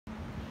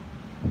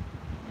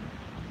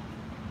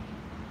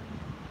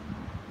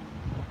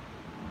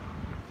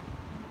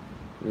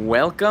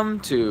Welcome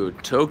to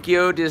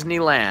Tokyo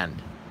Disneyland.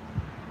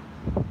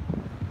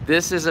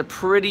 This is a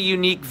pretty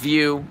unique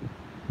view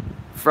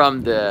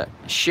from the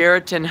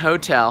Sheraton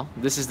Hotel.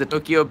 This is the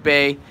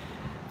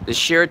the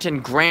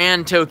Sheraton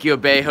Grande Tokyo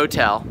Bay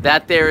Hotel.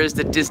 That there is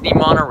the Disney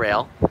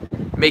monorail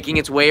making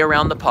its way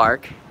around the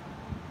park.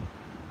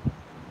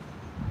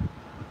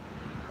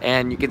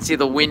 And you can see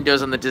the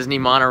windows on the Disney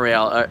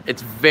monorail.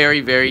 It's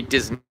very, very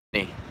Disney.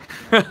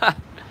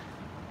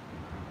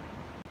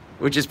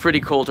 Which is pretty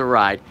cool to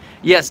ride.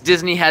 Yes,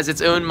 Disney has its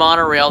own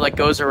monorail that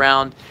goes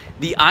around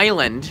the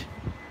island.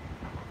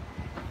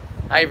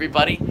 Hi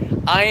everybody.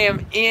 I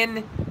am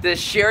in the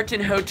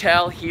Sheraton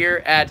Hotel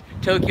here at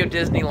Tokyo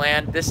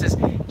Disneyland. This is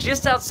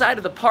just outside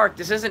of the park.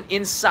 This isn't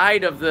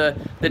inside of the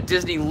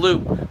Disney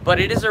Loop,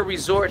 but it is a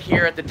resort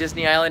here at the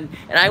Disney Island,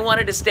 and I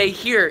wanted to stay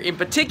here in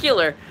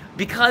particular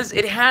because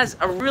it has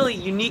a really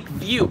unique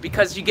view,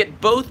 because you get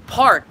both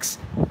parks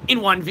in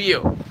one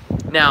view.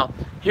 Now,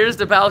 here's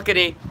the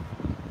balcony.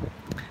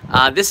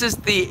 This is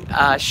the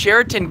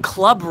Sheraton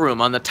Club Room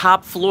on the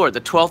top floor,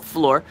 the 12th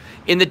floor.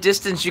 In the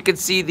distance, you can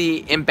see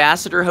the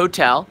Ambassador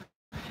Hotel.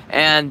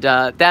 And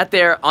that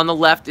there on the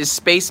left is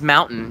Space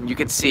Mountain. You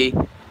can see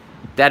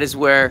that is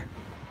where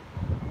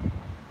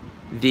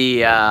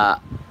the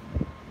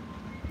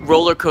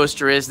roller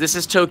coaster is. This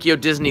is Tokyo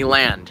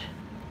Disneyland.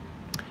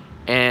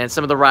 And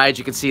some of the rides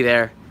you can see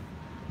there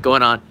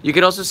going on. You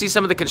can also see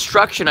some of the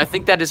construction. I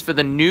think that is for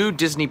the new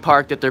Disney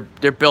park that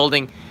they're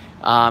building.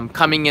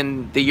 Coming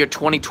in the year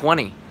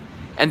 2020.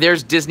 And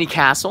there's Disney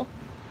Castle.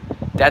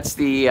 That's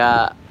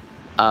the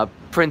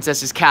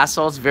princess's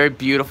castle. It's very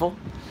beautiful.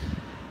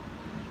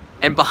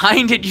 And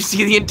behind it, you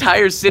see the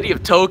entire city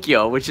of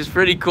Tokyo, which is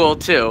pretty cool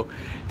too.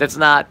 That's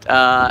not,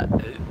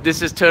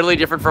 this is totally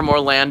different from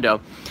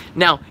Orlando.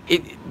 Now,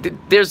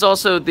 there's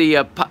also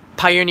the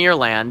Pioneer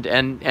Land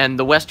and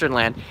the Western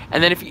Land.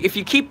 And then if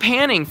you keep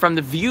panning from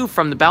the view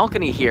from the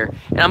balcony here,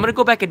 and I'm going to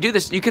go back and do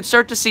this, you can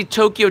start to see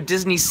Tokyo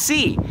Disney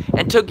Sea.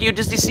 And Tokyo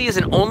Disney Sea is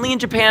an only in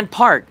Japan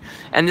park.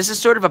 And this is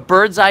sort of a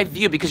bird's eye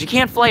view because you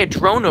can't fly a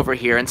drone over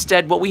here.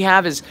 Instead, what we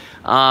have is,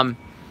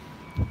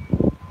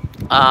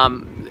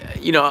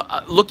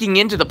 looking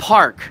into the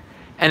park.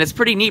 And it's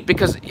pretty neat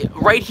because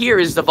right here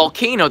is the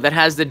volcano that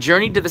has the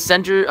Journey to the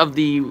Center of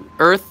the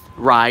Earth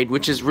ride,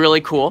 which is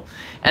really cool.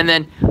 And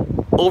then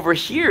over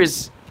here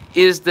is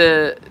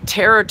the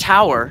Terror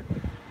Tower.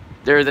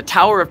 They're the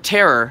Tower of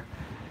Terror.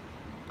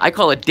 I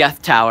call it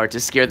Death Tower to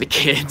scare the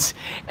kids.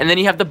 And then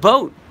you have the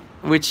boat,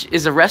 which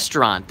is a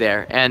restaurant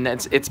there. And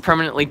it's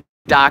permanently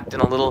docked in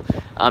a little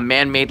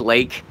man-made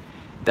lake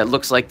that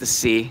looks like the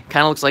sea.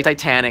 Kind of looks like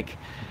Titanic.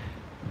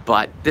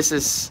 But this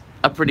is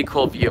a pretty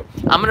cool view.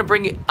 I'm gonna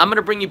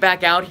bring you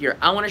back out here.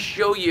 I want to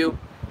show you.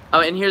 Oh,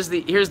 and here's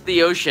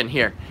the ocean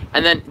here.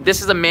 And then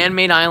this is a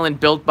man-made island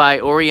built by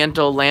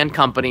Oriental Land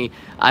Company.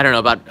 I don't know,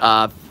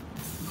 about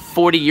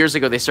 40 years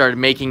ago they started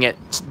making it.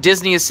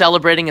 Disney is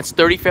celebrating its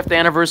 35th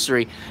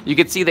anniversary. You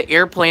can see the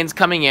airplanes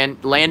coming in,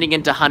 landing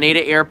into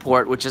Haneda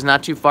Airport, which is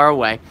not too far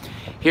away.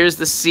 Here's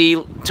the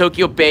sea,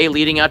 Tokyo Bay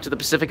leading out to the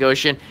Pacific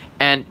Ocean.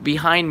 And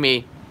behind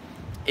me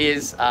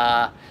is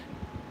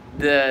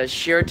the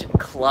Sheraton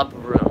Club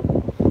Room.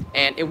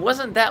 And it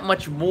wasn't that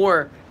much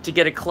more to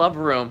get a club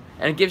room,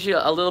 and it gives you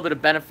a little bit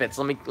of benefits.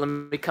 Let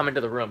me come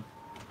into the room.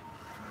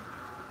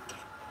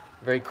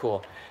 Very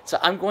cool. So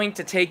I'm going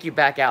to take you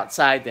back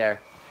outside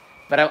there,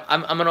 but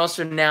I'm going to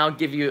also now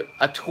give you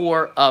a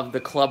tour of the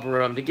club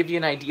room to give you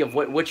an idea of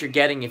what you're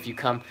getting if you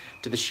come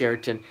to the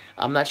Sheraton.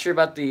 I'm not sure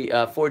about the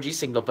 4G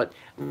signal, but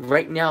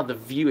right now the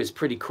view is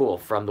pretty cool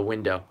from the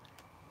window.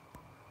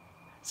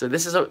 So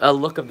this is a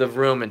look of the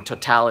room in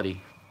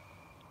totality.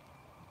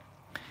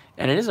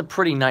 And it is a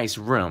pretty nice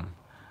room.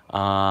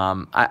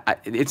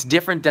 It's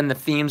different than the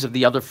themes of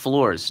the other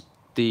floors.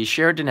 The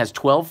Sheraton has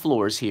 12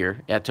 floors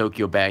here at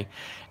Tokyo Bay,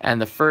 and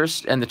the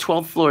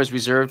 12th floor is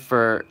reserved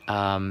for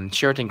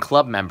Sheraton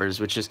Club members,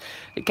 which is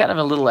kind of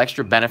a little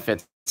extra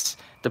benefits.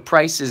 The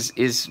price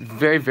is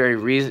very, very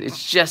reasonable.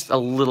 It's just a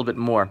little bit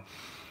more.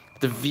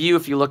 The view,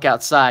 if you look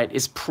outside,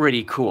 is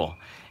pretty cool.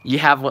 You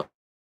have what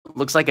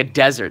looks like a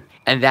desert,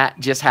 and that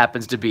just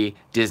happens to be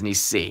Disney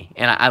Sea.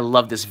 And I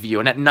love this view.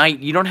 And at night,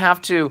 you don't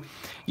have to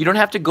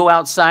go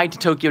outside to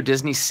Tokyo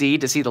Disney Sea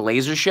to see the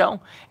laser show.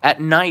 At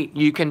night,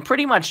 you can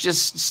pretty much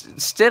just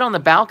sit on the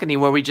balcony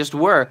where we just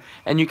were,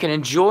 and you can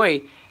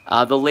enjoy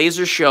the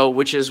laser show,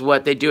 which is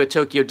what they do at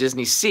Tokyo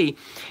Disney Sea.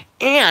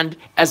 And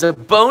as a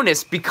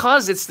bonus,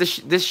 because it's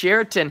the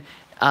Sheraton,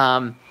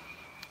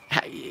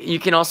 you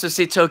can also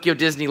see Tokyo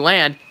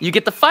Disneyland. You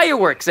get the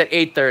fireworks at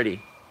 8:30.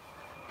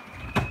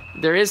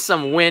 There is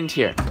some wind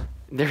here.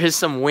 There is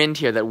some wind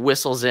here that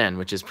whistles in,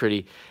 which is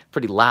pretty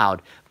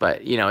loud.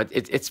 But you know,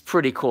 it's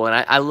pretty cool,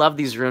 and I love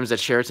these rooms that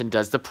Sheraton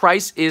does. The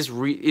price is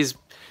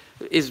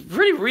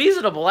pretty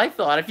reasonable, I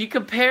thought. If you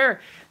compare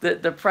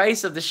the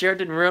price of the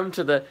Sheraton room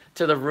to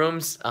the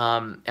rooms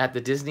at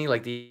the Disney,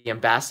 like the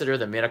Ambassador,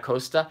 the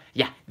Miracosta,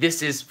 yeah,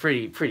 this is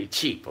pretty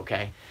cheap.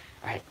 Okay,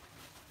 all right.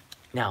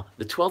 Now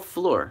the 12th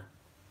floor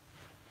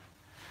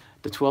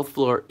the 12th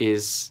floor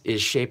is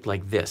shaped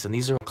like this, and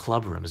these are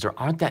club rooms. There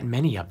aren't that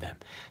many of them,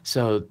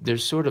 so they're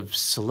sort of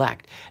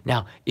select.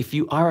 Now, if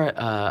you are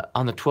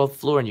on the 12th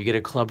floor and you get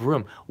a club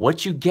room,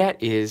 what you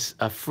get is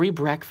a free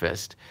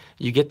breakfast.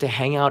 You get to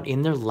hang out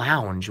in their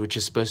lounge, which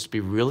is supposed to be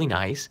really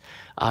nice.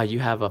 You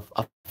have a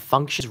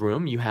functions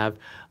room. You have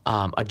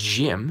a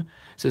gym.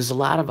 So there's a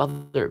lot of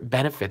other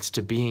benefits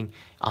to being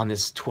on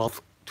this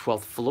 12th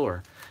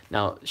floor.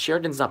 Now,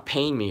 Sheraton's not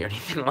paying me or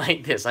anything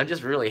like this. I'm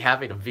just really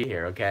happy to be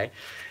here, okay?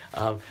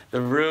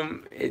 The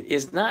room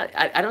is not,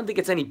 I don't think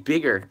it's any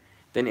bigger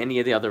than any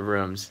of the other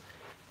rooms.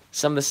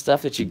 Some of the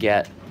stuff that you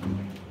get,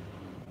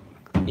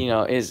 you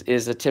know, is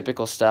the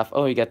typical stuff.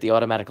 Oh, you got the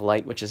automatic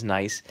light, which is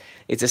nice.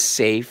 It's a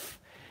safe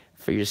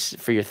for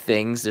your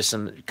things. There's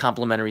some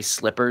complimentary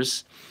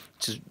slippers,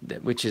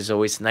 which is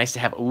always nice to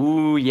have.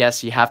 Ooh,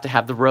 yes, you have to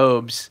have the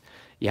robes.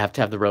 You have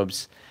to have the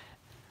robes.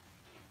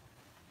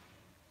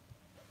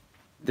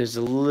 There's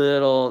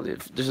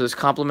this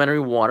complimentary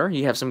water.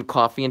 You have some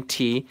coffee and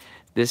tea.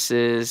 This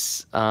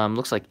is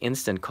looks like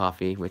instant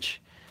coffee,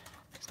 which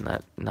is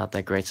not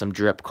that great. Some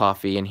drip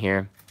coffee in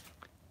here.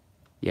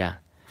 Yeah,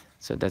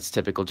 so that's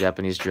typical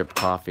Japanese drip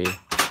coffee.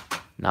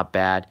 Not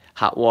bad.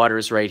 Hot water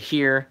is right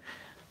here.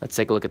 Let's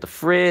take a look at the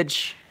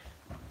fridge.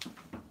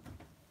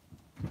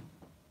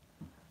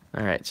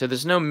 All right, so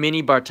there's no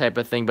mini bar type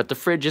of thing, but the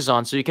fridge is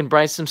on, so you can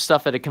buy some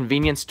stuff at a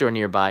convenience store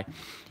nearby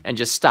and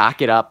just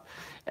stock it up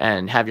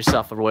and have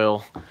yourself a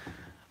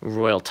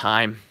royal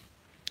time.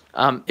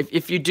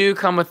 If you do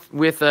come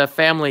with a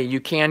family,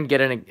 you can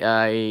get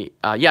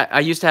yeah, I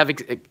used to have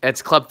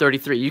it's Club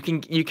 33.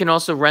 You can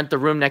also rent the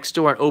room next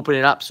door and open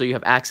it up so you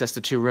have access to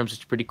 2 rooms,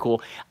 which is pretty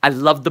cool. I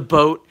love the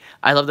boat.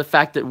 I love the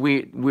fact that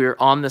we're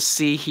on the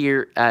sea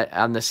here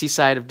on the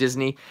seaside of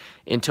Disney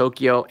in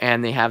Tokyo,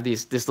 and they have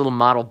this little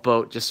model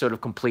boat just sort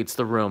of completes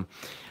the room.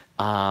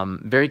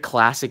 Very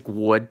classic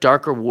wood,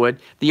 darker wood.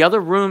 The other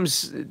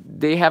rooms,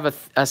 they have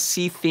a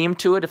sea theme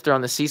to it if they're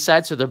on the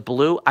seaside, so they're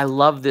blue. I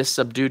love this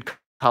subdued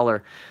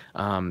color.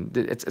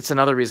 It's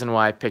another reason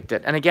why I picked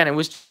it. And again, it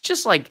was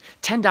just like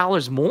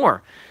 $10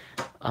 more.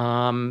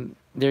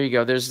 There you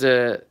go. There's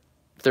the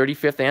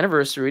 35th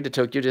anniversary to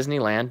Tokyo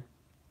Disneyland.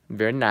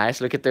 Very nice.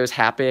 Look at those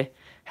happy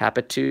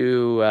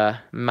to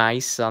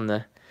mice on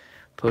the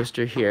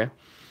poster here.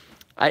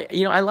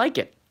 I like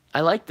it.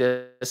 I like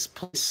this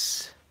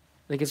place.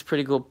 I think it's a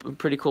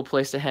pretty cool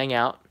place to hang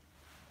out.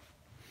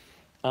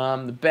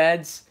 The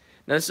beds.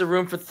 Now this is a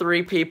room for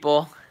 3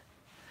 people.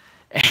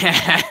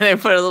 And they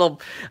put a little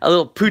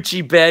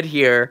poochy bed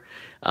here,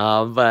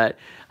 but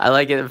I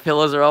like it. The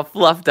pillows are all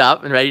fluffed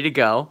up and ready to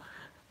go.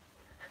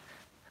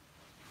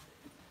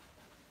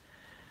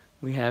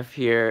 We have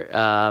here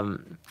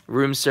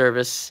room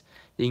service.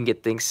 You can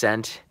get things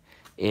sent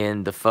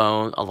in the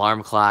phone,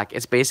 alarm clock.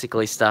 It's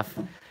basically stuff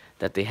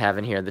that they have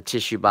in here. The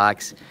tissue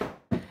box.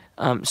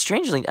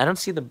 Strangely, I don't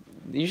see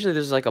usually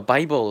there's like a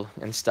Bible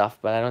and stuff,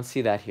 but I don't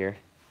see that here.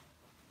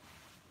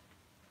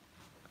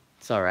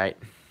 It's all right.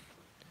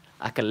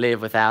 I can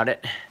live without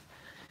it.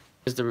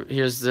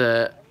 Here's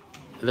the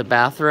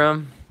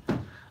bathroom.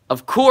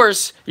 Of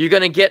course, you're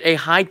gonna get a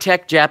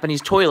high-tech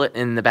Japanese toilet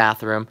in the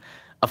bathroom.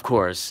 Of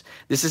course,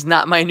 this is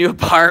not my new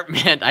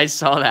apartment. I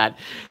saw that.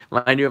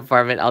 My new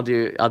apartment. I'll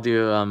do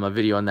a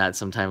video on that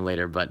sometime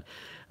later. But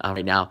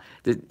right now,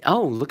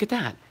 oh, look at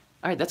that.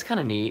 All right, that's kind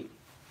of neat.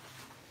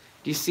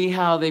 Do you see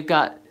how they've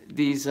got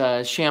these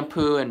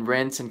shampoo and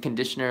rinse and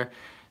conditioner?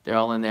 They're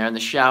all in there. In the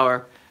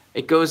shower,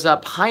 it goes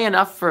up high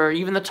enough for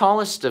even the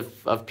tallest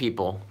of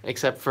people,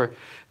 except for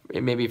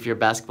maybe if you're a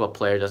basketball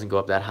player, it doesn't go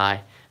up that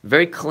high.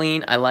 Very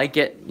clean. I like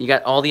it. You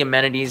got all the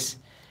amenities.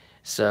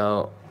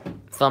 So,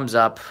 thumbs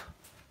up.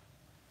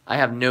 I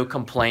have no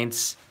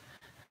complaints.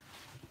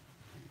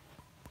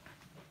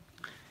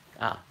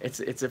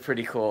 It's a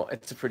pretty cool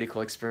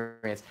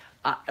experience.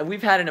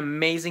 We've had an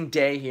amazing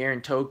day here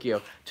in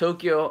Tokyo.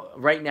 Tokyo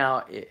right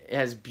now it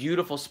has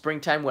beautiful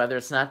springtime weather.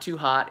 It's not too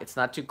hot. It's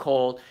not too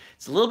cold.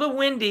 It's a little bit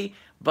windy,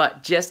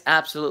 but just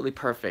absolutely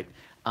perfect.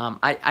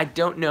 I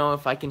don't know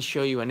if I can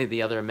show you any of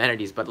the other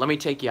amenities, but let me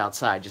take you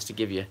outside just to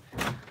give you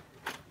a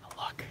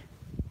look.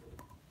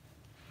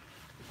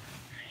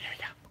 Here we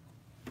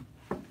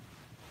go.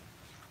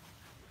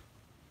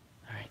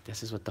 All right,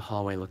 this is what the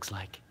hallway looks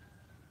like.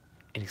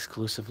 An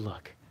exclusive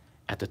look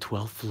at the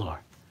 12th floor.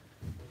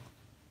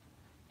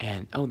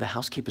 And, oh, the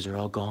housekeepers are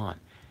all gone.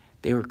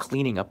 They were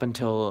cleaning up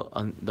until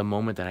the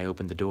moment that I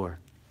opened the door.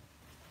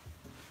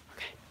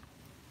 Okay.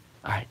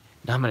 All right.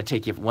 Now I'm going to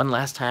take you one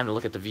last time to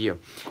look at the view.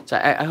 So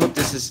I hope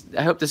this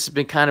has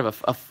been kind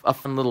of a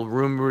fun little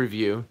room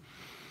review.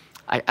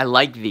 I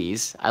like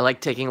these. I like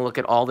taking a look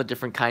at all the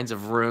different kinds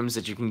of rooms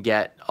that you can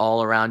get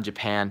all around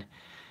Japan.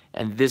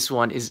 And this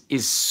one is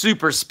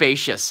super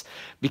spacious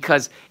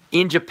because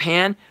in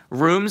Japan,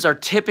 rooms are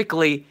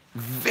typically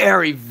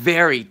very,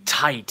 very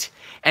tight.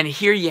 And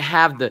here you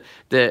have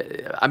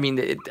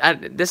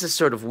this is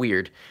sort of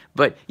weird,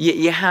 but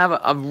you have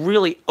a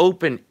really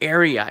open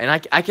area,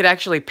 and I could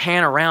actually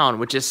pan around,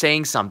 which is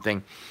saying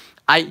something.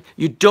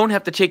 You don't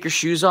have to take your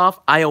shoes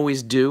off. I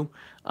always do.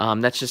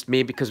 That's just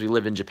me because we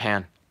live in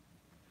Japan.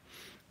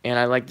 And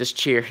I like this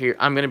chair here.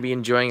 I'm going to be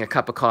enjoying a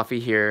cup of coffee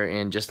here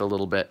in just a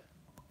little bit.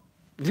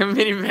 The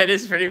mini bed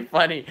is pretty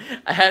funny.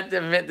 I have to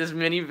admit, this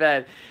mini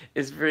bed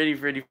is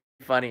pretty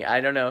funny. I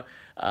don't know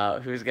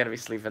who's going to be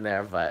sleeping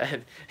there,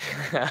 but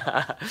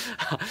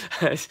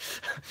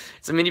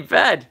it's a mini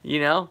bed,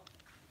 you know?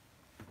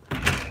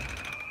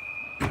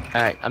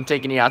 Alright, I'm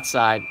taking you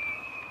outside.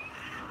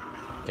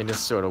 It is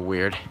sort of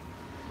weird.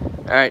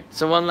 Alright,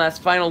 so one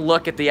last final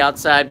look at the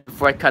outside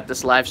before I cut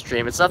this live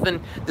stream. It's nothing,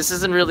 this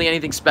isn't really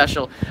anything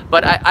special,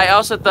 but I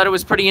also thought it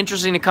was pretty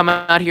interesting to come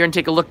out here and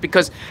take a look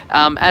because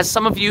as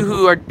some of you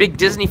who are big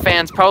Disney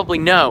fans probably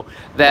know,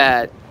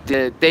 that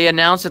they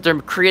announced that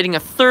they're creating a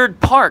third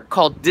park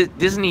called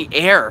Disney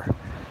Air.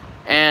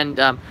 And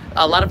a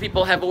lot of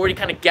people have already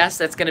kind of guessed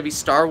that's going to be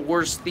Star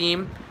Wars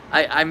theme.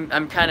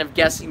 I'm kind of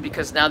guessing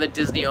because now that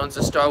Disney owns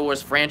a Star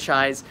Wars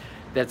franchise,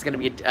 that's going to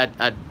be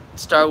a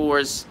Star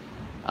Wars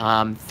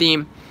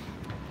theme.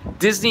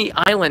 Disney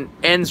Island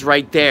ends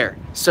right there.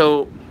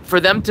 So for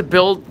them to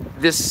build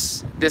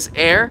this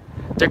air,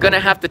 they're going to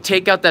have to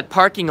take out that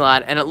parking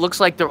lot, and it looks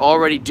like they're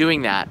already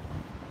doing that.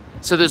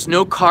 So there's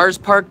no cars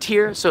parked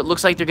here, so it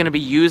looks like they're going to be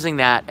using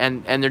that,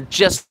 and they're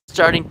just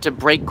starting to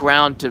break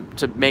ground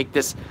to make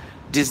this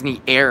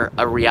Disney Air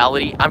a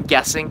reality. I'm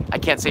guessing. I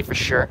can't say for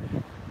sure.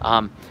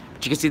 But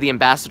you can see the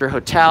Ambassador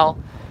Hotel.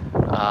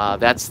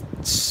 That's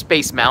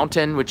Space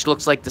Mountain, which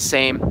looks like the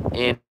same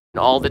in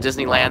all the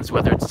Disneylands,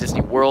 whether it's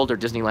Disney World or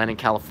Disneyland in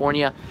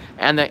California,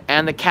 and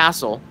the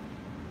castle.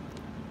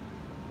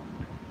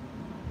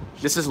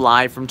 This is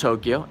live from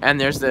Tokyo, and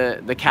there's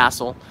the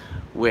castle,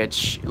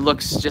 which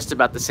looks just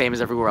about the same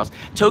as everywhere else.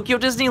 Tokyo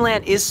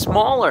Disneyland is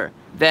smaller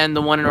than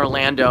the one in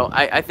Orlando.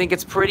 I think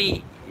it's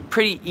pretty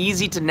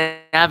easy to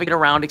navigate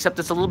around, except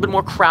it's a little bit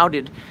more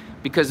crowded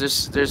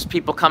because there's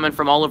people coming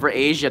from all over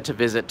Asia to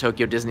visit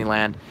Tokyo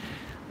Disneyland.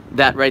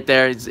 That right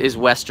there is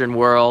Western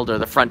World, or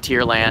the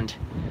Frontierland.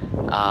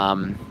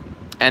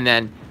 And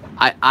then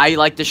I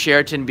like the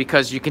Sheraton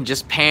because you can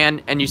just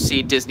pan and you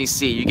see Disney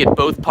Sea. You get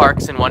both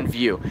parks in one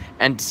view,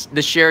 and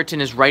the Sheraton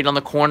is right on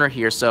the corner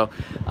here. So,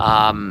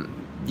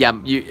 yeah,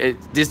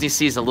 Disney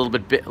Sea is a little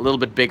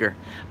bit bigger.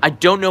 I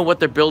don't know what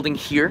they're building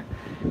here.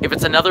 If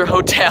it's another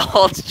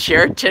hotel,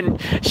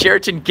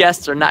 Sheraton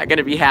guests are not going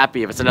to be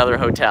happy if it's another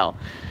hotel.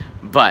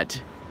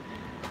 But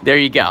there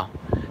you go.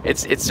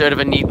 It's sort of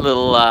a neat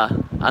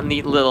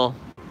little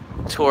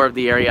tour of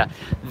the area.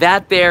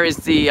 That there is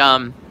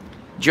the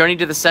Journey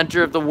to the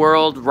Center of the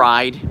World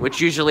ride,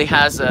 which usually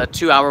has a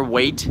 2-hour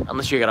wait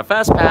unless you got a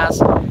fast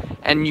pass,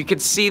 and you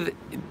could see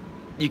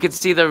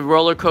the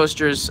roller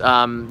coasters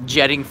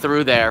jetting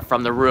through there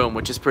from the room,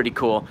 which is pretty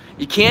cool.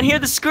 You can't hear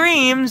the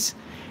screams,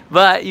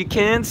 but you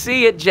can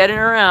see it jetting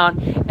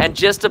around. And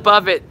just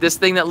above it, this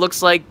thing that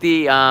looks like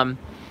the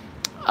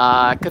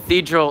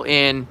cathedral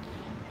in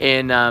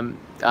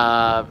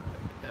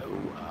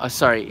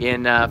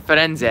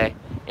Firenze,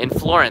 in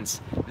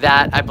Florence.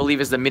 That, I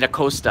believe, is the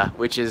Miracosta,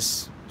 which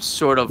is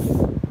sort of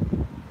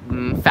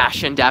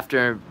fashioned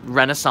after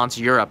Renaissance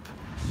Europe.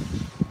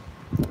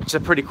 It's a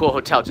pretty cool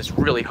hotel, just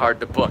really hard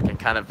to book and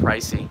kind of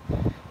pricey.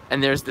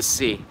 And there's the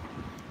sea.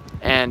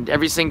 And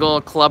every single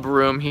club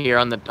room here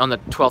on the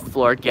 12th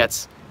floor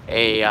gets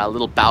a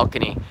little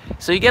balcony.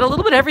 So you get a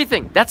little bit of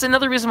everything. That's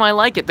another reason why I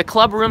like it. The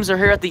club rooms are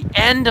here at the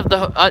end of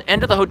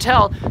the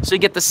hotel, so you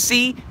get the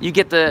sea, you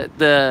get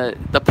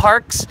the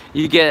parks,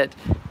 you get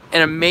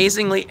an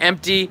amazingly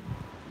empty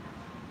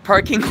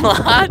parking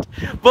lot,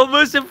 but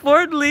most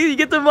importantly, you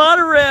get the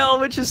monorail,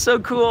 which is so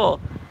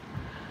cool.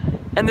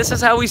 And this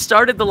is how we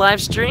started the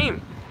live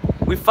stream.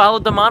 We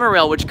followed the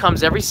monorail, which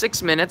comes every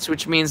 6 minutes,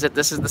 which means that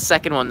this is the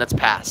second one that's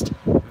passed.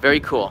 Very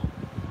cool.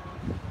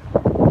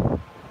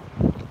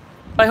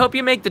 I hope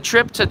you make the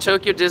trip to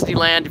Tokyo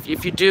Disneyland.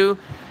 If you do,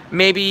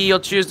 maybe you'll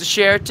choose the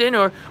Sheraton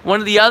or one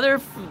of the other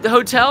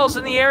hotels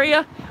in the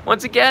area.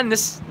 Once again, they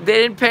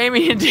didn't pay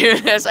me to do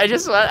this. I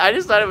just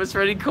thought it was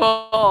pretty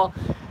cool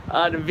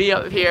to be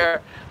up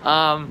here.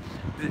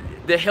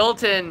 The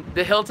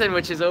Hilton,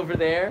 which is over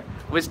there,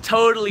 was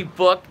totally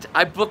booked.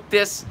 I booked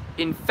this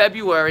in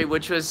February,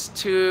 which was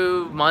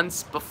 2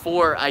 months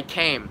before I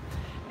came,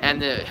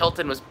 and the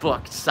Hilton was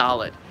booked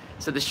solid.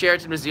 So the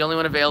Sheraton was the only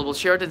one available.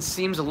 Sheraton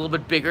seems a little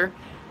bit bigger,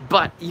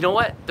 but you know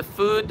what? The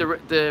food,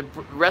 the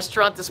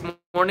restaurant this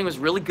morning was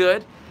really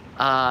good.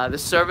 The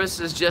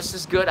service is just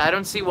as good. I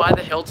don't see why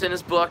the Hilton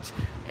is booked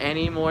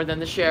any more than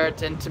the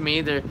Sheraton. To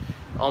me, they're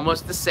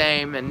almost the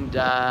same, and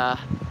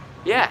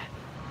yeah,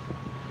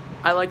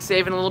 I like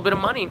saving a little bit of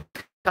money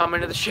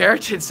coming to the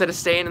Sheraton instead of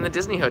staying in the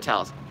Disney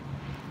hotels.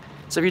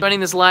 So if you're joining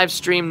this live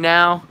stream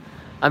now,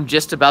 I'm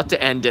just about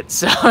to end it,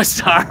 so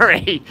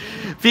sorry.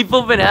 People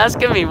have been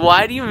asking me,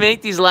 why do you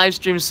make these live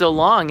streams so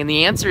long? And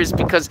the answer is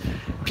because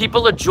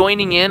people are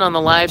joining in on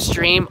the live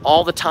stream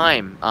all the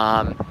time.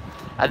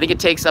 I think it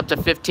takes up to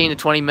 15 to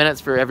 20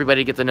 minutes for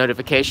everybody to get the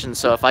notification,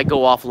 so if I go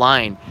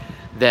offline,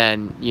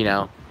 then, you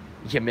know,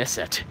 you miss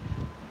it.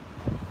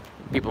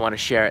 People want to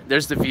share it.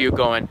 There's the view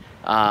going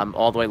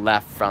all the way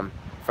left from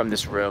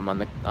this room on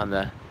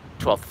the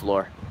 12th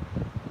floor.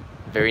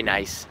 Very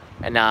nice.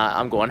 And now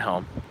I'm going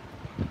home.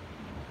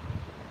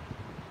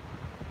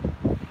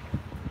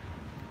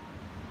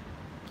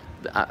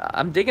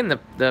 I'm digging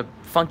the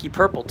funky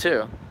purple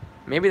too.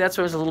 Maybe that's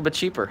why it was a little bit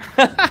cheaper.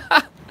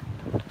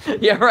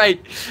 Yeah,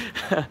 right.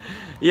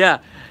 Yeah,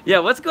 yeah.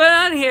 What's going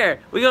on here?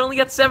 We only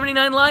got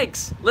 79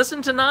 likes.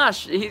 Listen to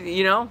Nosh.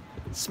 You know,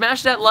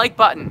 smash that like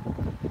button.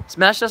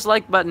 Smash this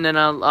like button, and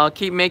I'll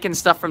keep making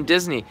stuff from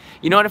Disney.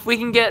 You know what? If we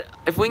can get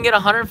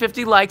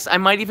 150 likes, I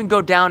might even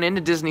go down into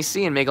Disney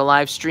Sea and make a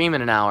live stream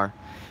in an hour.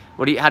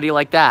 How do you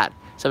like that?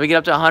 So if we get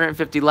up to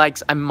 150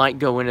 likes, I might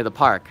go into the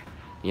park.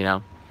 You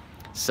know,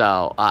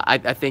 so I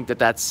think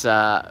that's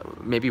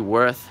maybe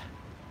worth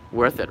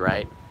it,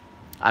 right?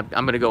 I'm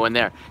gonna go in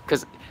there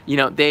because you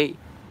know they.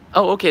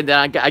 Oh, okay. Then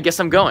I guess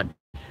I'm going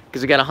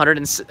because we got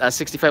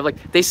 165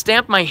 likes. They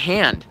stamped my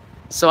hand.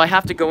 So I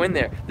have to go in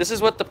there. This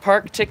is what the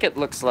park ticket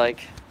looks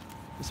like.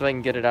 So I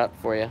can get it out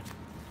for you.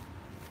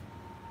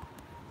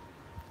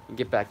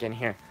 Get back in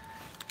here.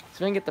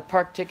 So I can get the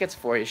park tickets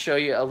for you. Show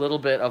you a little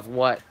bit of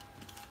what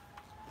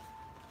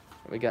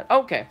we got.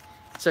 Okay.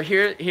 So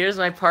here's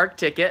my park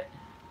ticket.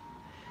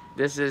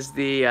 This is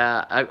the,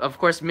 of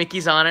course,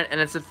 Mickey's on it.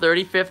 And it's the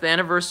 35th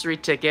anniversary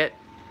ticket.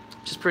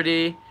 Which is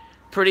pretty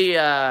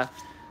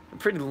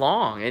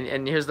long.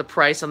 And here's the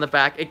price on the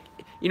back.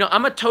 You know,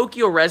 I'm a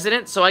Tokyo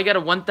resident, so I got a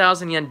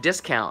 1,000 yen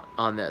discount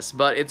on this,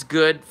 but it's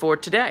good for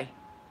today.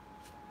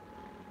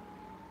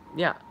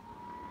 Yeah.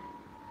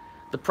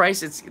 The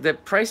price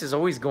is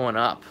always going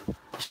up.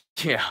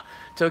 Yeah.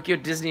 Tokyo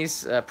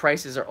Disney's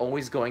prices are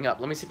always going up.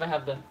 Let me see if I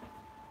have the...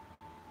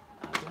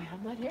 do I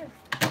have that here?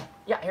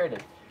 Yeah, here it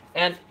is.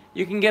 And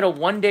you can get a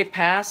one-day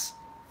pass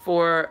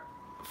for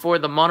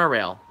the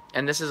monorail.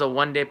 And this is a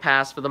one-day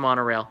pass for the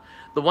monorail.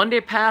 The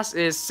one-day pass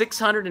is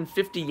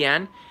 650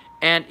 yen.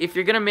 And if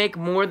you're going to make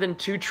more than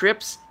 2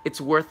 trips, it's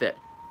worth it.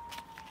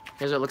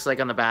 Here's what it looks like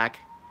on the back.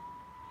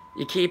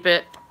 You keep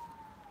it,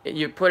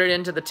 you put it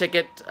into the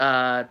ticket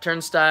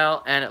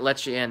turnstile, and it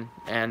lets you in.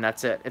 And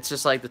that's it. It's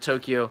just like the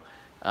Tokyo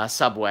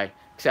subway,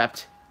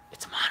 except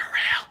it's a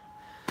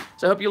monorail.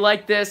 So I hope you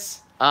like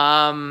this.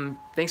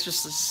 Thanks for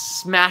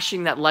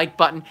smashing that like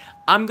button.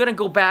 I'm going to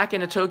go back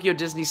into Tokyo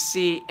Disney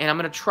Sea, and I'm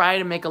going to try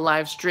to make a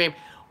live stream.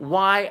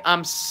 Why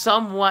I'm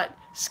somewhat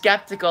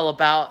skeptical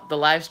about the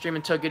live stream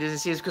in Tokyo Disney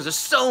Sea is because there's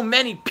so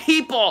many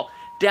people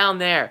down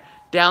there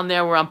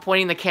where I'm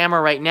pointing the camera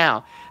right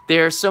now.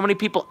 There are so many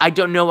people. I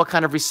don't know what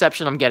kind of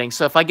reception I'm getting.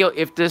 So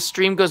if the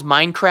stream goes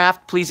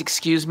Minecraft, please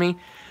excuse me.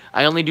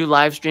 I only do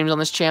live streams on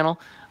this channel.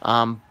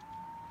 But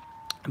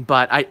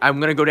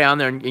I'm gonna go down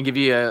there and give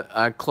you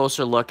a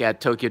closer look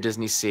at Tokyo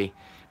Disney Sea.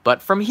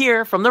 But from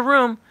here, from the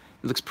room,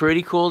 it looks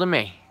pretty cool to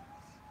me.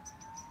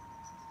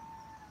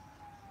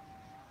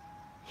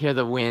 Hear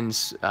the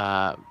winds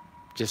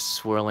just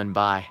swirling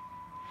by.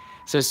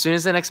 So as soon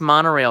as the next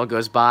monorail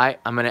goes by,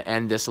 I'm going to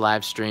end this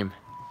live stream.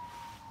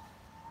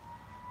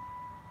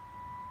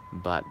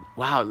 But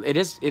wow, it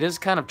is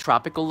kind of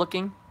tropical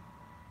looking.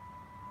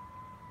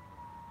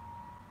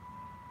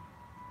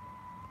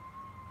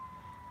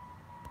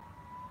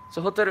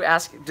 So Hotaru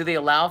asked, do they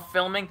allow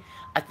filming?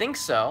 I think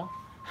so.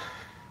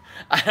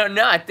 I don't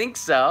know. I think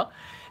so.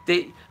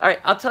 All right,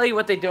 I'll tell you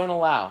what they don't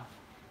allow.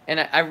 And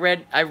I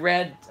read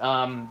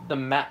the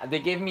map. They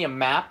gave me a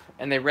map,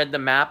 and they read the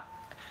map.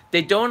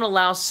 They don't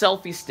allow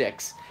selfie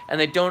sticks, and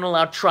they don't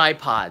allow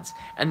tripods.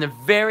 And they're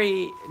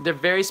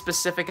very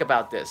specific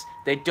about this.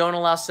 They don't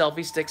allow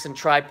selfie sticks and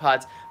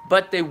tripods,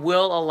 but they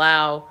will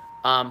allow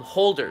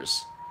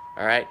holders.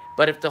 All right.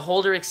 But if the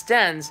holder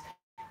extends,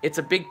 it's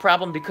a big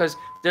problem because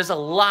there's a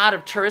lot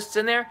of tourists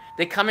in there.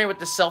 They come in with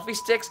the selfie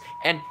sticks,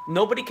 and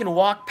nobody can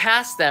walk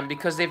past them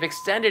because they've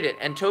extended it.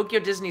 And Tokyo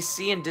Disney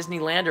Sea and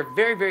Disneyland are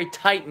very, very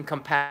tight and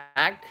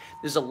compact.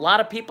 There's a lot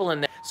of people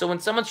in there. So when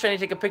someone's trying to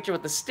take a picture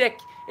with the stick,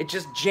 it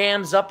just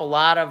jams up a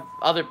lot of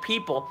other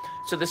people.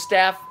 So the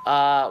staff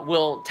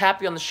will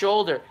tap you on the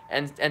shoulder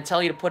and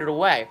tell you to put it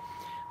away.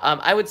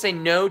 I would say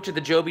no to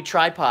the Joby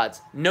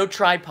tripods. No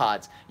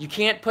tripods. You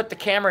can't put the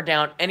camera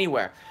down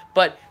anywhere.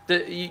 But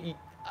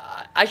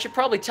I should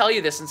probably tell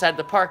you this inside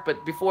the park,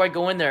 but before I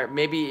go in there,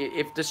 maybe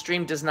if the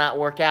stream does not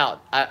work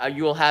out,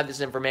 you will have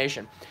this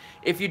information.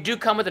 If you do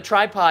come with a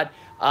tripod,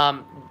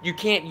 you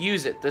can't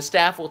use it. The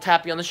staff will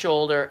tap you on the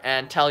shoulder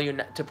and tell you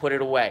to put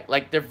it away.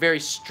 Like, they're very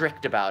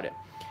strict about it.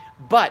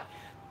 But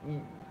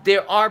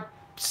there are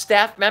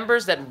staff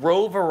members that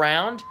rove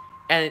around,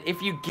 and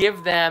if you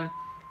give them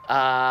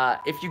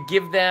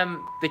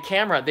the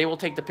camera, they will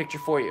take the picture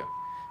for you.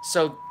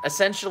 So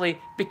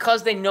essentially,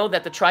 because they know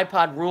that the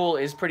tripod rule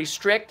is pretty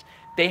strict,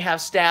 they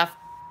have staff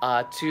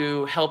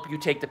to help you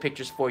take the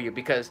pictures for you.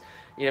 Because,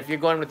 you know, if you're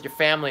going with your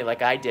family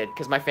like I did,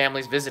 because my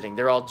family's visiting,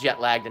 they're all jet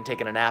lagged and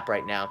taking a nap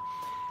right now,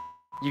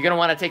 you're going to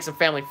want to take some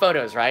family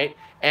photos, right?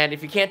 And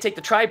if you can't take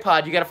the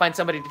tripod, you got to find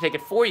somebody to take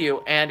it for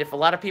you. And if a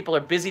lot of people are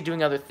busy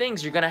doing other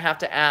things, you're going to have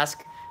to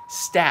ask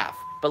staff.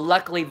 But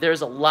luckily,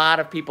 there's a lot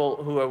of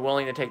people who are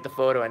willing to take the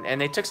photo, and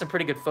they took some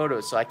pretty good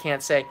photos, so I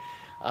can't say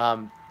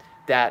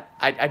that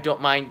I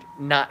don't mind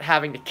not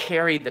having to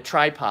carry the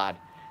tripod.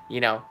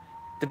 You know,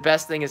 the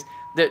best thing is,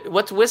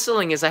 what's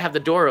whistling is I have the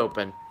door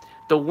open.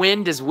 The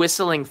wind is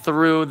whistling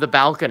through the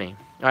balcony.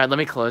 All right, let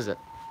me close it.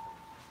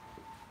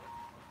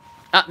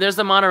 Ah, there's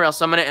the monorail,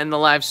 so I'm going to end the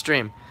live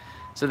stream.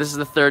 So this is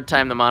the fourth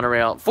time the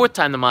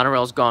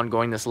monorail's gone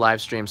going this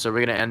live stream, so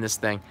we're going to end this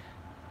thing.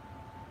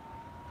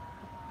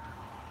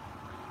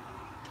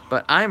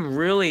 But I'm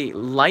really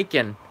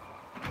liking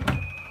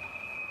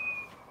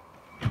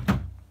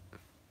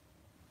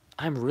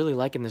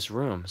this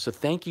room. So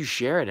thank you,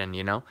 Sheraton,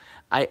 you know.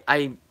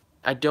 I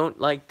don't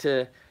like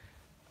to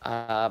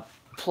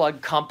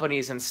plug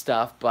companies and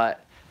stuff,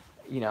 but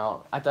you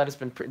know, I thought it's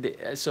been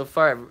so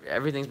far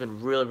everything's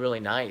been really, really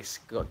nice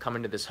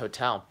coming to this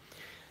hotel.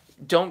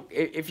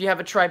 If you have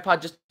a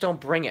tripod, just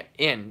don't bring it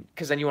in,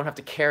 because then you won't have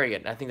to carry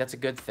it, and I think that's a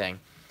good thing.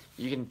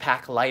 You can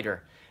pack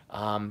lighter.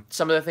 Some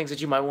of the things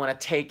that you might want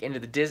to take into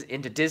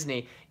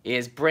Disney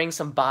is bring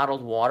some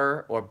bottled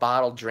water or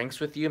bottled drinks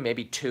with you,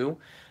 maybe 2,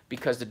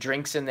 because the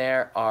drinks in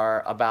there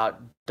are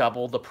about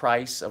double the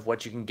price of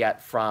what you can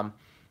get from.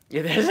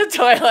 Yeah, there's a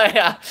toilet.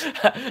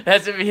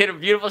 That's a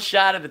beautiful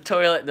shot of the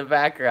toilet in the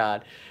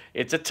background.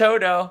 It's a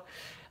Toto,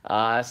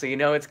 so you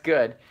know it's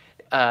good.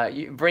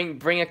 You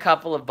bring a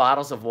couple of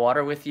bottles of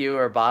water with you,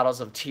 or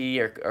bottles of tea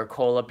or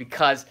cola,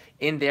 because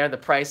in there the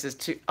price is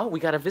too. Oh, we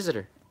got a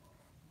visitor.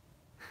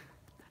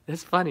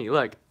 That's funny.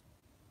 Look.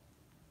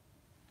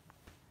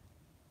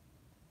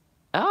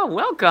 Oh,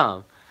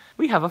 welcome.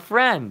 We have a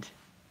friend.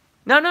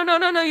 No.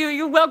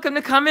 You're welcome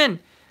to come in.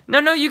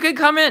 No, you can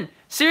come in.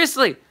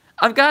 Seriously.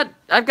 I've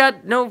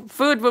got no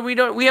food, but we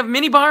have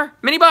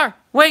minibar.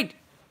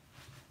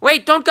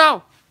 Wait, don't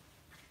go.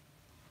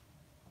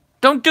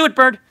 Don't do it,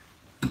 bird.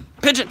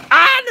 Pigeon.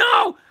 Ah,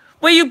 no.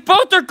 Wait, you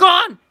both are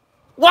gone.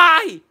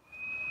 Why?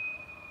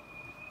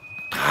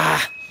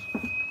 Ah,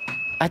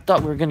 I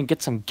thought we were going to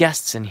get some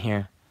guests in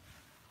here.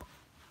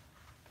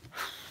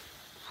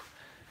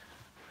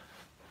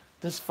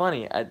 That's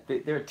funny.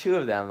 There are 2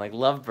 of them, like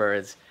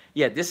lovebirds.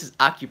 Yeah, this is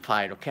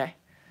occupied, okay?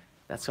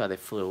 That's why they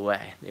flew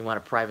away. They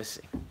wanted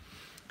privacy.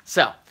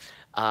 So,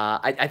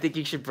 I think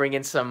you should bring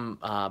in some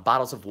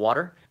bottles of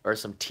water or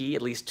some tea,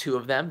 at least 2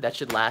 of them. That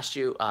should last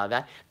you.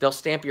 They'll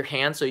stamp your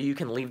hand so you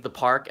can leave the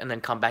park and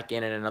then come back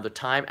in at another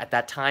time. At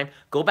that time,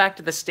 go back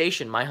to the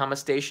station, Maihama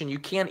Station. You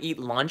can eat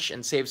lunch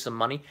and save some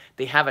money.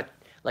 They have a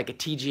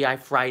TGI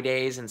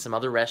Fridays and some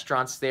other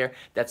restaurants there.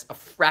 That's a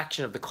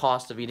fraction of the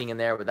cost of eating in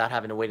there without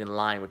having to wait in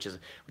line, which is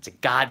a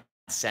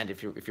godsend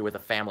if you're with a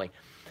family.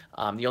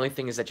 The only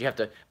thing is that you have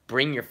to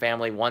bring your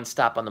family one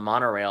stop on the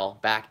monorail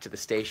back to the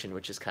station,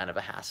 which is kind of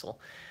a hassle.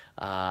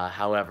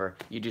 However,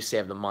 you do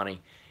save the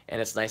money, and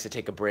it's nice to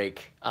take a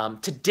break.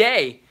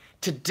 Today,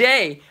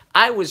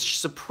 I was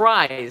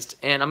surprised,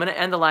 and I'm going to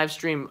end the live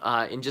stream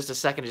in just a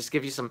second, just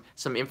give you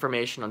some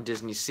information on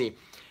Disney Sea.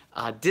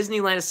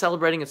 Disneyland is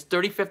celebrating its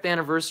 35th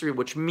anniversary,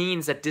 which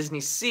means that Disney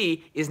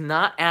Sea is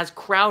not as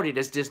crowded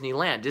as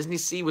Disneyland. Disney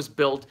Sea was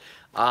built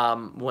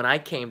when I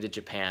came to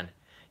Japan.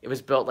 It was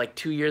built like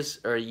 2 years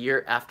or a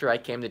year after I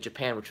came to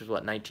Japan, which was,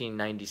 what,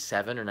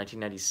 1997 or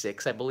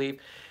 1996, I believe.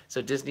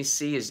 So Disney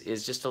Sea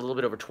is just a little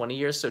bit over 20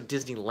 years. So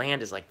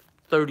Disneyland is like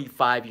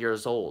 35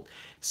 years old.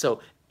 So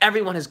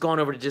everyone has gone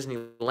over to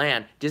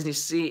Disneyland. Disney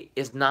Sea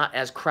is not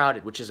as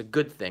crowded, which is a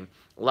good thing.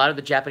 A lot of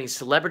the Japanese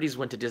celebrities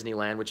went to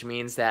Disneyland, which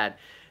means that,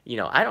 you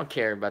know, I don't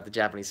care about the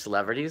Japanese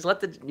celebrities.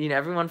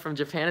 Everyone from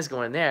Japan is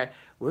going there.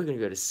 We're going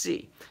to go to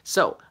Sea.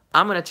 So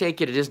I'm going to take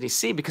you to Disney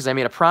Sea because I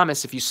made a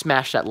promise if you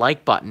smash that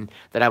like button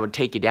that I would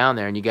take you down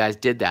there, and you guys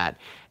did that.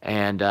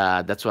 And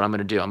that's what I'm going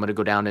to do. I'm going to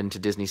go down into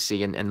Disney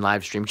Sea and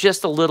live stream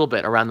just a little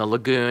bit around the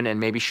lagoon and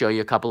maybe show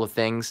you a couple of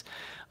things.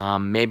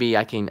 Maybe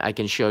I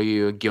can show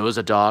you a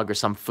gyoza dog or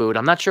some food.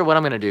 I'm not sure what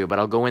I'm going to do, but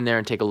I'll go in there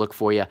and take a look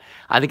for you.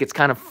 I think it's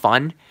kind of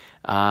fun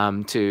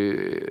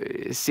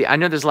to see. I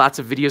know there's lots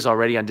of videos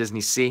already on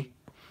Disney Sea,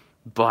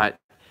 but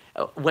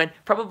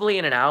probably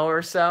in an hour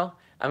or so,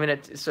 I'm going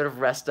to sort of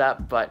rest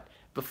up, but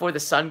before the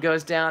sun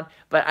goes down.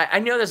 But I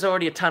know there's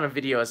already a ton of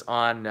videos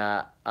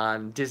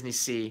on Disney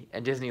Sea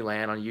and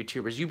Disneyland on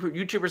YouTubers.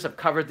 YouTubers have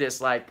covered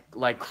this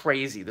like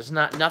crazy. There's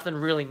nothing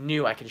really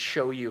new I can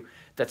show you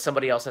that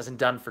somebody else hasn't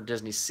done for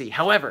Disney Sea.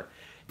 However,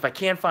 if I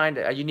can find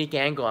a unique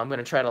angle, I'm going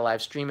to try to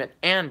live stream it.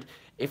 And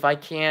if I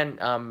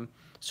can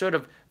sort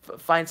of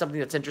find something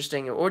that's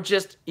interesting, or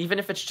just even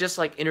if it's just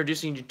like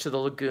introducing you to the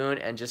lagoon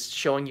and just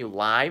showing you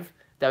live,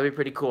 that would be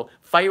pretty cool.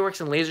 Fireworks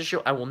and laser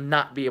show, I will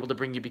not be able to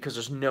bring you because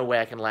there's no way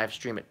I can live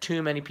stream it.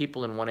 Too many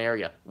people in one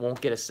area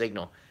won't get a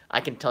signal. I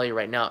can tell you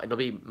right now, it'll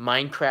be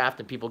Minecraft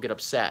and people get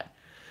upset.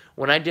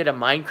 When I did a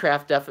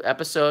Minecraft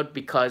episode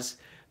because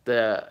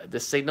the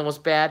signal was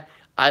bad,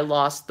 I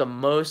lost the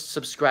most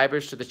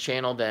subscribers to the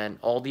channel than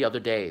all the other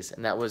days.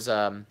 And that was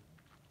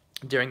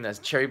during the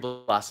Cherry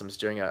Blossoms,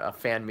 during a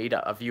fan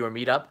meetup, a viewer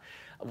meetup.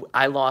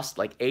 I lost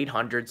like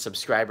 800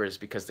 subscribers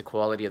because the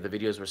quality of the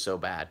videos were so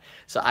bad.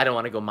 So I don't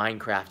want to go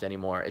Minecraft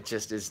anymore. It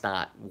just is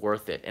not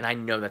worth it. And I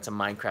know that's a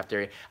Minecraft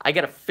area. I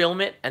got to film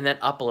it and then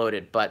upload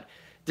it. But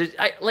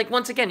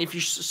once again, if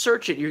you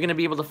search it, you're going to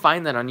be able to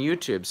find that on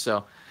YouTube.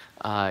 So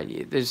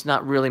there's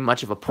not really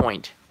much of a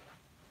point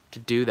to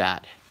do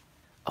that.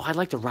 Oh, I'd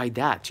like to ride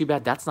that. Too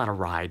bad that's not a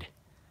ride.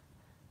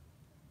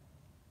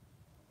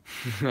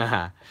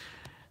 All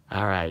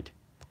right.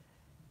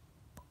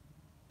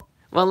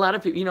 Well, a lot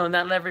of people,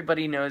 not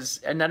everybody knows,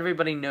 and not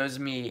everybody knows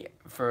me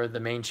for the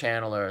main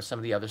channel or some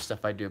of the other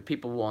stuff I do.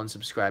 People will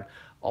unsubscribe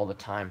all the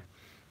time,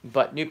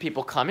 but new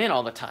people come in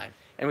all the time,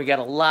 and we got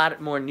a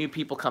lot more new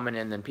people coming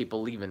in than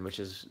people leaving, which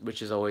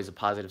is always a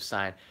positive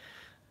sign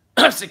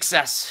of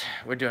success.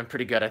 We're doing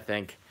pretty good, I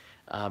think,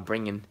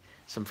 bringing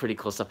some pretty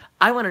cool stuff.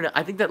 I want to know.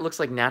 I think that looks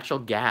like natural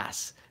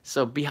gas.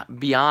 So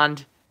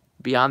beyond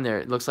there,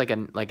 it looks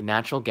like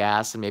natural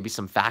gas and maybe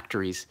some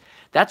factories.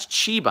 That's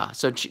Chiba.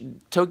 So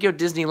Tokyo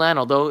Disneyland,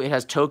 although it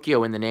has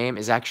Tokyo in the name,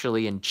 is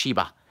actually in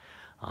Chiba.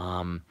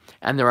 And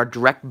there are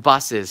direct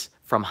buses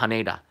from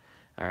Haneda.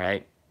 All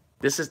right.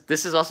 This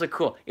is also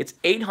cool. It's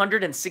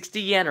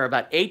 860 yen, or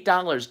about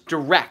 $8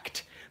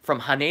 direct from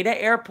Haneda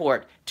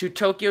Airport to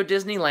Tokyo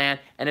Disneyland,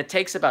 and it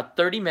takes about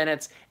 30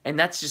 minutes, and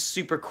that's just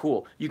super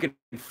cool. You can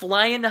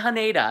fly into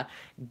Haneda,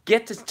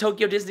 get to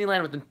Tokyo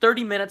Disneyland within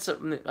 30 minutes,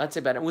 I'd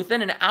say about it,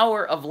 within an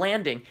hour of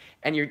landing,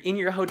 and you're in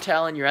your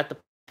hotel and you're at the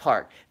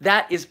park.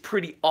 That is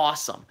pretty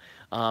awesome.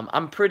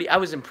 I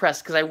was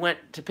impressed because I went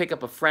to pick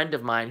up a friend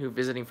of mine who's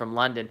visiting from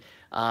London,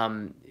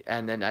 and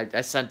then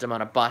I sent him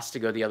on a bus to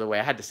go the other way.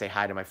 I had to say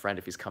hi to my friend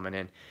if he's coming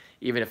in,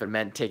 even if it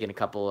meant taking a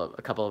couple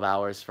of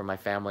hours from my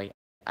family.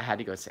 I had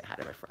to go say hi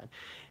to my friend.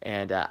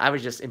 And I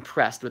was just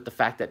impressed with the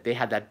fact that they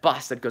had that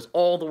bus that goes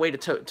all the way to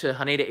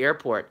Haneda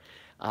Airport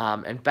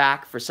and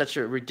back for such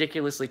a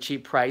ridiculously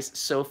cheap price,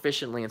 so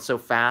efficiently and so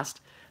fast.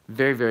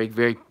 Very, very,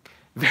 very,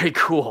 very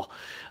cool.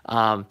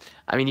 I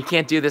mean, you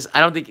can't do this.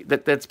 I don't think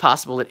that's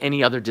possible at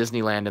any other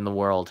Disneyland in the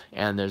world.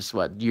 And there's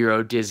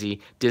Euro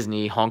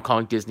Disney, Hong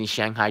Kong Disney,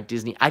 Shanghai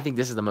Disney. I think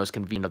this is the most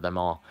convenient of them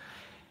all.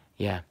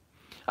 Yeah.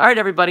 All right,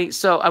 everybody.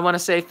 So I want to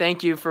say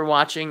thank you for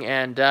watching,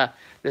 and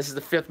this is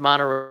the 5th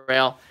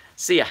monorail.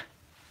 See ya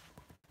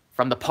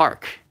from the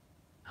park,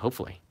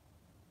 hopefully,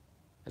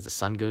 as the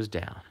sun goes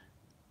down.